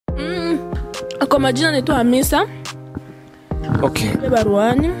Kwa majina naitwa AMISA. Okay.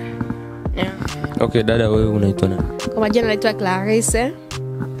 Baruani. Yeah. Okay, dada wewe unaitwa nani? Kwa majina naitwa CLARICE.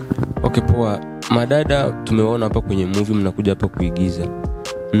 Okay, poa. Madada tumewaona hapa kwenye movie, mnakuja hapa kuigiza.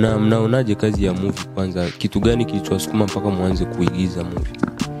 Na mnaonaje kazi ya movie kwanza? Kitu gani kilichowasukuma mpaka mwanze kuigiza movie?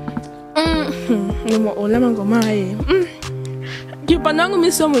 Ulema ngoma hii. Kipande wangu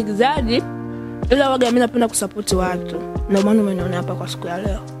mimi sio mwigizaji, ila waga mimi napenda kusupport watu. Ndio maana umeniona hapa kwa siku ya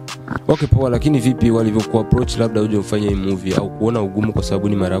leo. Okay, poa, lakini vipi walivyoku approach labda uje ufanye hii movie au kuona ugumu kwa sababu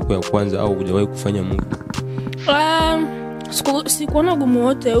ni mara yako ya kwanza au hujawahi kufanya movie? Sikuona ugumu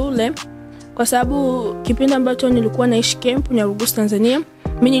wote ule kwa sababu kipindi ambacho nilikuwa naishi camp Nyarugusu Tanzania,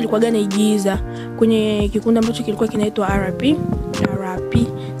 mimi nilikuwa naigiza kwenye kikundi ambacho kilikuwa kinaitwa RP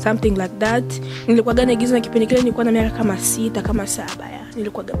something like that. Nilikuwa naigiza na kipindi kile nilikuwa na miaka kama 6 kama 7 ya.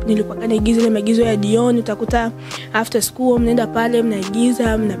 Nilikuwa naigiza ile maigizo ya jioni, utakuta after school mnaenda pale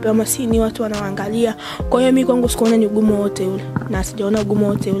mnaigiza, mnapewa masini watu wanaangalia. Kwa hiyo mimi kwangu sikuona ni ugumu wote ule. Na sijaona ugumu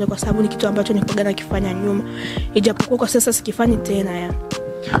wote ule kwa sababu ni kitu ambacho nilikuwa nakifanya nyuma. Ijapokuwa kwa sasa sikifanyi tena ya.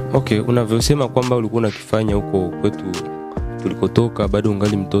 Okay, unavyosema kwamba ulikuwa unakifanya huko kwetu tulikotoka bado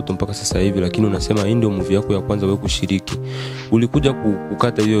ungali mtoto mpaka sasa hivi, lakini unasema hii ndio movie yako ya kwanza wewe kushiriki. Ulikuja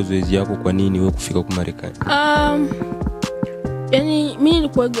kukata hiyo zoezi yako kwa nini wewe kufika huko Marekani? Yani mimi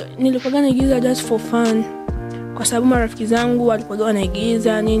nilikuwa naigiza just for fun. Kwa sababu marafiki zangu walikuwa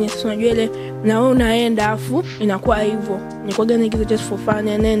wanaigiza nini, sasa unajua ile na wewe unaenda afu inakuwa hivyo. Nilikuwa naigiza just for fun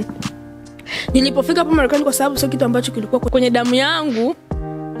and then nilipofika hapa Marekani kwa sababu sio kitu ambacho kilikuwa kwenye damu yangu.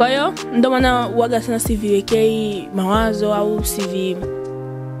 Kwa hiyo ndio maana waga sana siviwekei mawazo au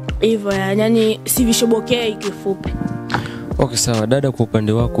hivyo yani sivishobokei kifupi. Okay, sawa. Dada, kwa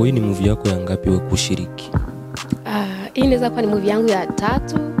upande wako hii ni movie yako ya ngapi wewe kushiriki? Hii inaweza kuwa ni movie yangu ya 3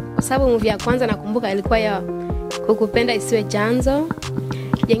 kwa sababu movie ya kwanza nakumbuka ilikuwa ya kukupenda isiwe chanzo.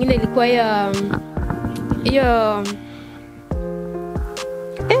 Nyingine ilikuwa ya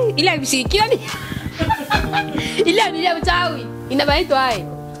ile bishikira ni ile ni ya mtawi. Inabaitwa hai.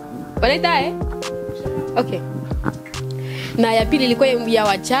 Wanaita Okay. Na ya pili ilikuwa ya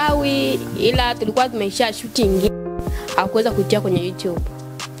wachawi, ila tulikuwa tumeisha shooting. Hakuweza kutia kwenye YouTube.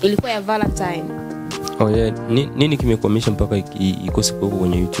 Ilikuwa ya Valentine. Oh yeah, nini kimekwamisha mpaka ikose kuwepo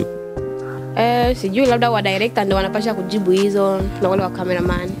kwenye YouTube? Sijui labda wa director ndio wanapasha kujibu hizo na wale wa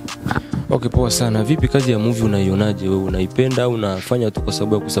cameraman. Okay, poa sana. Vipi kazi ya movie unaionaje wewe? Unaipenda au unafanya tu kwa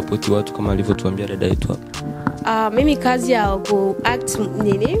sababu ya kusupport watu kama alivyotuambia dada yetu hapa? Mimi kazi ya ku-act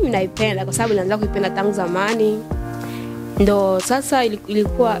mimi naipenda kwa sababu nilianza kuipenda tangu zamani. Ndo sasa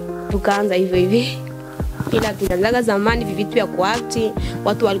ilikuwa tukaanza hivyo hivi. Ila tulianza zamani vitu vya ku-act,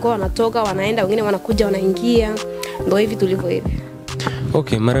 watu walikuwa wanatoka, wanaenda, wengine wanakuja, wanaingia. Ndo hivi tulivyo hivi.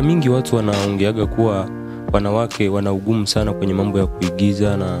 Okay, mara mingi watu wanaongeaga kuwa wanawake wana ugumu sana kwenye mambo ya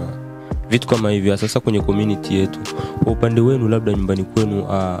kuigiza na vitu kama hivi. Sasa kwenye community yetu, kwa upande wenu labda nyumbani kwenu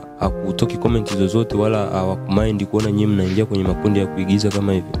hakutoki comment zozote wala hawakumind kuona nyinyi mnaingia kwenye makundi ya kuigiza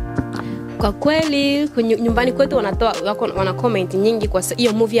kama hivi? Kwa kweli nyumbani kwetu wana comment nyingi kwa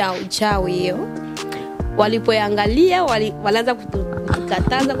hiyo movie ya uchawi hiyo. Walipoangalia walianza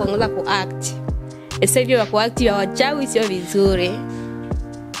kukataza kuanza kuact. Sasa hivyo wa kuact ya wachawi sio vizuri.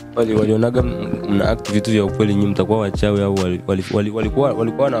 Walionaga mna act vitu vya ukweli nyinyi mtakuwa wachawi au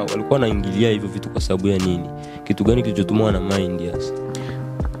walikuwa wanaingilia hivyo vitu kwa sababu ya nini? Kitu gani kilichotuma wana mind yes?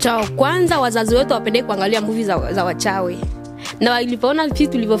 Cha kwanza wazazi wetu wapende kuangalia movie za wachawi. Na walipoona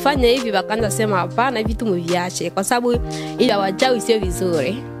vitu tulivyofanya hivi wakaanza sema hapana, hivi tumeviache kwa sababu ile wachawi sio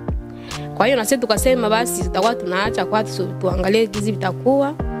vizuri. Kwa hiyo na sisi tukasema basi tutakuwa tunaacha kwa tuangalie hizi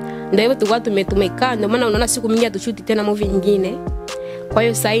vitakuwa. Ndio hivyo tulikuwa tumekaa, ndio maana unaona siku mingi atushuti tena movie nyingine. Kwa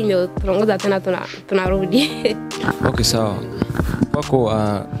hiyo sasa ndio tunaongoza tena tunarudi. Okay, sawa. Kwako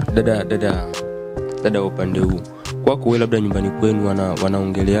dada upande huu. Kwako wewe labda nyumbani kwenu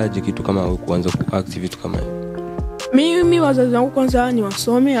wanaongeleaje kitu kama wewe kuanza kuact vitu kama hivi? Mimi wazazi wangu kwanza ni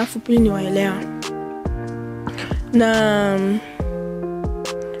wasomi, afu pili ni waelewa. Na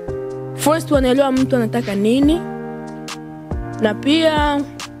first wanaelewa mtu anataka nini. Na pia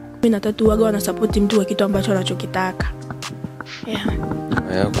mimi na tatu waga wana support mtu kwa kitu ambacho anachokitaka.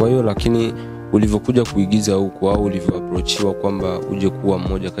 Kwa hiyo lakini ulivyokuja kuigiza huko au ulivyoapproachiwa kwamba uje kuwa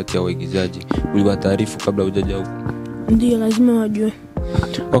mmoja kati ya waigizaji, uliwataarifu kabla hujaja huko? Ndio, lazima wajue.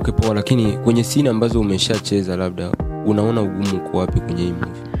 Okay, poa, lakini kwenye scene ambazo umeshacheza labda unaona ugumu uko wapi kwenye hii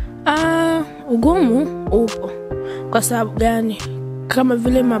movie? Ugumu upo. Kwa sababu gani? Kama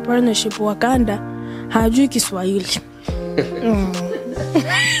vile partnership wakanda hajui Kiswahili.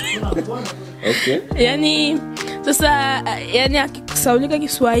 Okay. Yani sasa akisaulika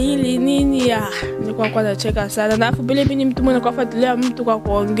Kiswahili nini nilikuwa kwanza cheka sana. Na afu bila mimi mtu mwenye kufuatilia mtu kwa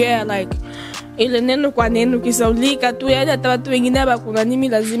kuongea like ile neno kwa neno kisaulika tu, yaani hata watu wengine hapa kuna nini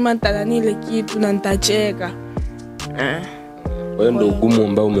lazima nitanani ile kitu na nitacheka. Wewe ndio ugumu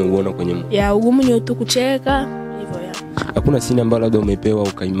ambao umeuona kwenye ya ugumu ni tu kucheka hivyo ya. Hakuna scene ambayo labda umepewa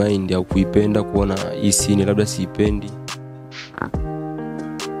ukaimind au kuipenda kuona hii scene labda siipendi?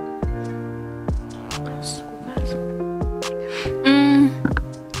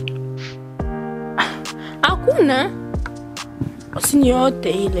 Hakuna scene yote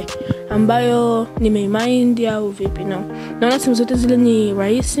ile ambayo nimemind au vipi na. Naona simu zote zile ni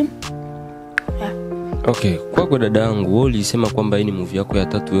rahisi. Okay, kwako dadangu, wewe ulisema kwamba hii ni movie yako ya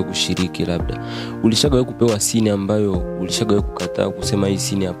 3 wewe kushiriki, labda ulishagawahi kupewa scene ambayo ulishagawahi kukataa kusema hii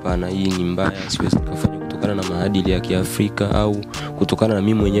scene hapana, hii ni mbaya, siwezi kufanya kutokana na maadili ya Kiafrika au kutokana na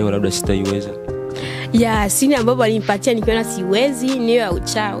mimi mwenyewe labda sitaiweza? Ya scene ambayo walinipatia nikiona siwezi ni ya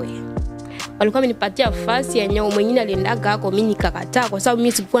uchawi. Walikuwa wamenipatia fasi ya nyao, mwingine aliendaga hako, mimi nikakataa kwa sababu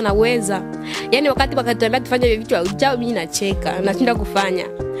mimi sikuwa naweza. Yaani wakati wakatuambia tufanye vitu vya uchawi mimi nacheka, nashinda kufanya.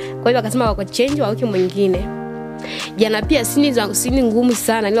 Kwa hiyo wakasema wako change waweke mwingine. Jana pia scene ngumu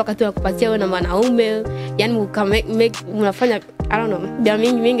sana ile wakati wakupatia wewe na mwanaume, yani unafanya I don't know, bia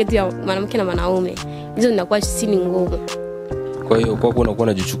mingi tu ya mwanamke na mwanaume. Hizo zinakuwa scene ngumu. Kwa hiyo kwako unakuwa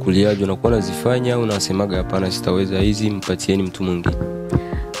unajichukuliaje, unakuwa unazifanya au unasemaga hapana sitaweza hizi, mpatieni mtu mwingine?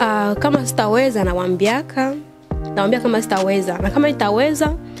 Kama sitaweza nawaambia kama sitaweza, na kama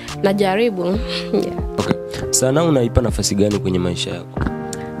nitaweza najaribu. Okay. Sana unaipa nafasi gani kwenye maisha yako?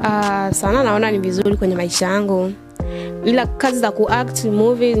 Sana naona ni vizuri kwenye maisha yangu. Ila kazi za kuact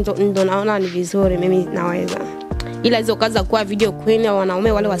movie ndo naona ni vizuri mimi naweza. Ila hizo kazi za kuwa video queen au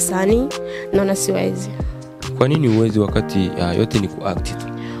wanaume wale wasanii naona siwezi. Kwa nini uwezi wakati yote ni kuact tu?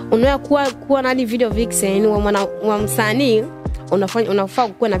 Unaweza kuwa na video vixen wa msanii, unafaa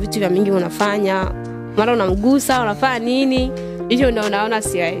kuwa na vitu vya mingi unafanya. Mara unamgusa, unafanya nini? Hiyo ndio unaona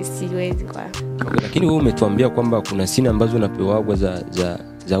siwezi kwa. Okay, lakini wewe umetuambia kwamba kuna scene ambazo unapewa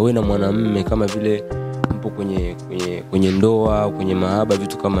za wewe na mwanamume kama vile mpo kwenye ndoa au kwenye mahaba,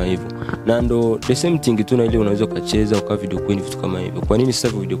 vitu kama hivyo. Na ndo the same thing tu na ile unaweza kucheza ukawa video queen, vitu kama hivyo. Kwa nini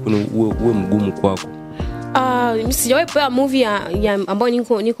sasa video queen uwe mgumu kwako? Sijawahi pewa movie ambayo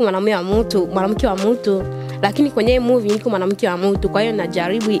niko mwanamke wa mtu, lakini kwenye movie niko mwanamke wa mtu. Kwa hiyo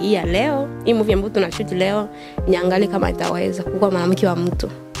najaribu hii ya leo, hii movie ambayo tunashoot leo, niangalie kama nitaweza kuwa mwanamke wa mtu.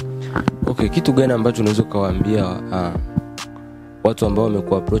 Okay, kitu gani ambacho unaweza kuwaambia watu ambao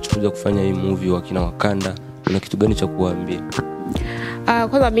wamekuwa approach kuja kufanya hii movie wakina Wakanda, una kitu gani cha kuwaambia?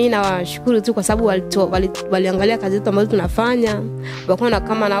 Kwanza mimi nawashukuru tu kwa sababu waliangalia kazi zetu ambazo tunafanya, wakaona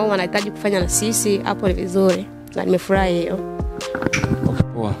kama nao wanahitaji kufanya na sisi, hapo ni vizuri na nimefurahi hiyo.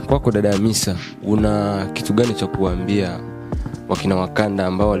 Okay, kwako dada AMISA, una kitu gani cha kuwaambia wakina Wakanda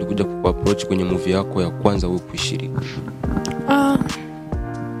ambao walikuja kuapproach kwenye movie yako ya kwanza wewe kushiriki?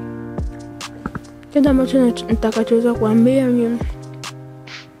 Kitu ambacho nitakachoweza kuambia ni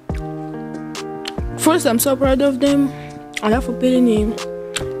first, I'm so proud of them. Alafu pili ni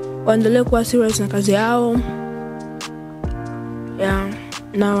waendelee kuwa serious na kazi yao.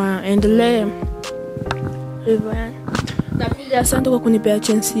 Na waendelee hivyo. Na pili asante kwa kunipea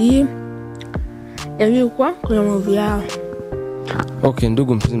chance hii ya mimi kwa kwenye movie yao. Okay,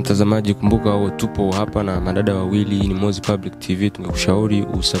 ndugu mtazamaji, kumbuka tupo hapa na madada wawili. Hii ni Mozi Public TV. Tungekushauri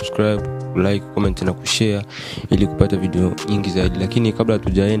usubscribe, like, comment na kushare ili kupata video nyingi zaidi. Lakini kabla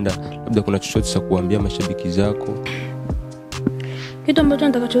hatujaenda, labda kuna chochote cha kuambia mashabiki zako? Kitu ambacho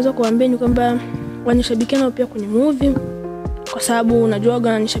nitakachoweza kuambia ni kwamba wanishabikia nao pia kwenye movie, kwa sababu unajua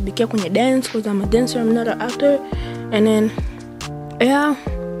wananishabikia kwenye dance because I'm a dancer, I'm not an actor. And then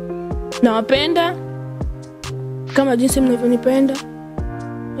nawapenda kama jinsi mnavyonipenda.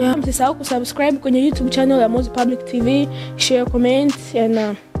 Msisahau kusubscribe kwenye YouTube channel ya Mozi Public TV, share, comment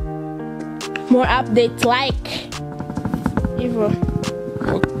and more updates like hivyo.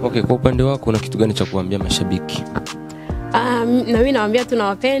 Okay, kwa upande wako una kitu gani cha kuambia mashabiki? Na mimi nawaambia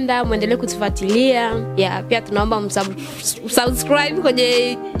tunawapenda, muendelee kutufuatilia. Pia tunaomba subscribe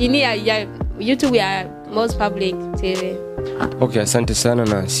kwenye ya YouTube ya Mozi Public TV. Okay, asante sana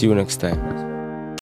na see you next time.